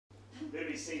Let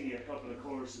me sing you a couple of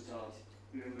choruses of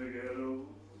In the Ghetto.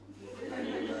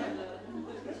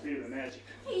 Let's feel the magic.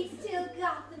 He's still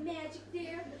got the magic,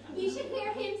 dear. You should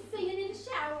hear him singing in the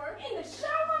shower. In the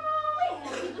shower, Mom?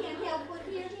 Yeah, you can't help but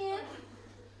hear him.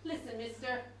 Listen,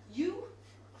 mister, you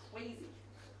crazy.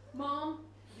 Mom,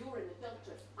 you're an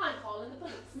adulteress. I'm calling the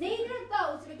police. Neither of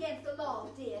those are against the law,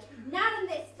 dear. Not in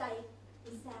this state.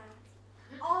 Besides,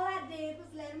 all I did was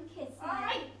let him kiss me.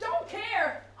 I don't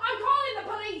care. I'm calling the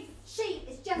police. She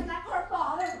is just like her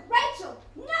father. Rachel,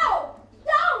 no!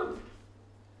 Don't!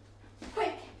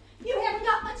 Quick, you haven't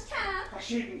got much time. I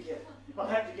shouldn't get it. I'll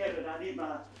have to get it. I need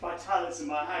my talents and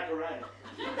my high karate.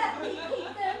 Let me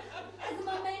keep them as a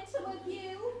memento of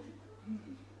you.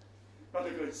 What a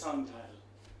good song title.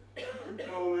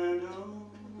 Momento.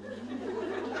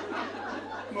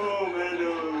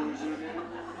 Momentos again.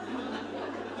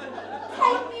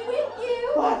 Take me with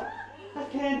you. What? I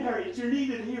can't, Harriet. You're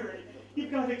needed here.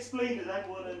 You've got to explain to that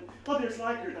one and others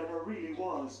like her that there really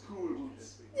was cool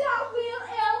ones. I will,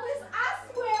 Elvis. I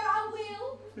swear I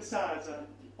will. Besides, I'm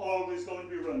always going to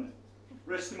be running.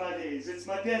 Rest of my days. It's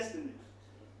my destiny.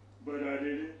 But I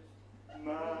did it.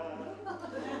 Oh,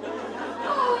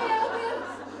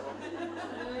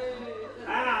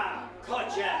 Ah,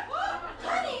 caught ya. Elvis.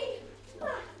 Honey, I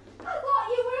thought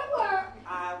you were at work. I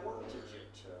wanted you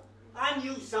to. I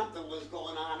knew something was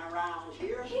going on around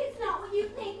here. It's not what you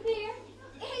think, dear.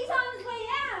 He's on his way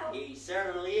out. He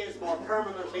certainly is, more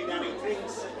permanently than he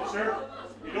thinks. Sir,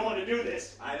 you don't want to do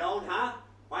this. I don't, huh?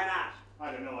 Why not?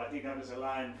 I don't know. I think that was a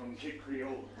line from Kid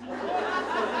Creole.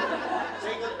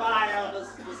 Say goodbye,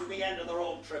 Elvis. This is the end of the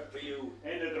road trip for you.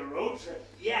 End of the road trip.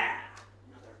 Yeah.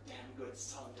 Another damn good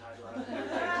song title. I've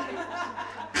never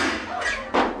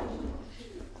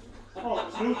Oh,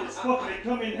 Lucas, fuck, they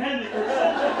come in handy for something.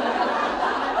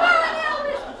 Run,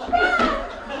 Elvis! Run!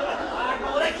 I'm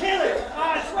gonna kill him! I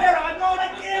swear I'm gonna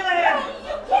kill him!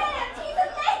 You can't! He's a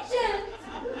legend!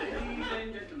 Ladies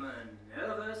and gentlemen,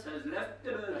 Elvis has left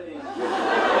the building. Who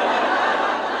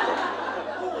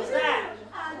was that?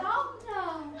 I don't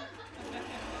know.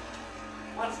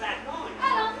 What's that noise? I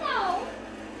don't know.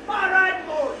 My riding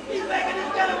board! He's making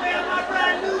his getaway on my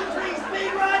brand new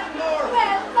 3-speed riding board!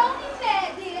 Well, it's only fair,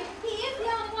 dear. He is the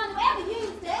only one who ever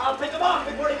used it. I'll pick him off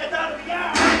before he gets out of the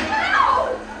yard!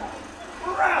 No!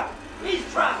 Crap! He's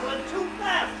traveling too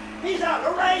fast! He's out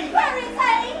of range! Where is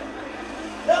he?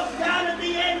 Look down at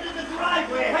the end of the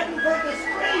driveway, heading for the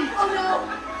street! Oh, no.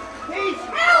 He's...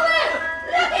 Elvis!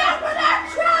 Look out for that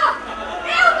truck!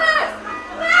 Elvis!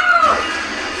 No!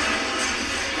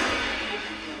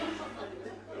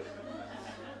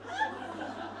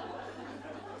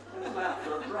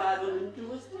 After driving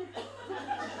into a stick.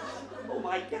 Oh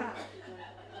my God!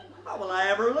 How will I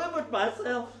ever live with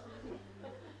myself?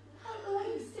 At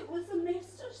least it was a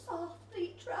Mr.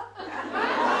 Softly truck. He'd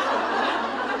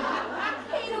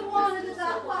have wanted it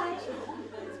that way.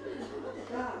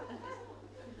 God,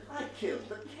 I killed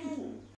the king.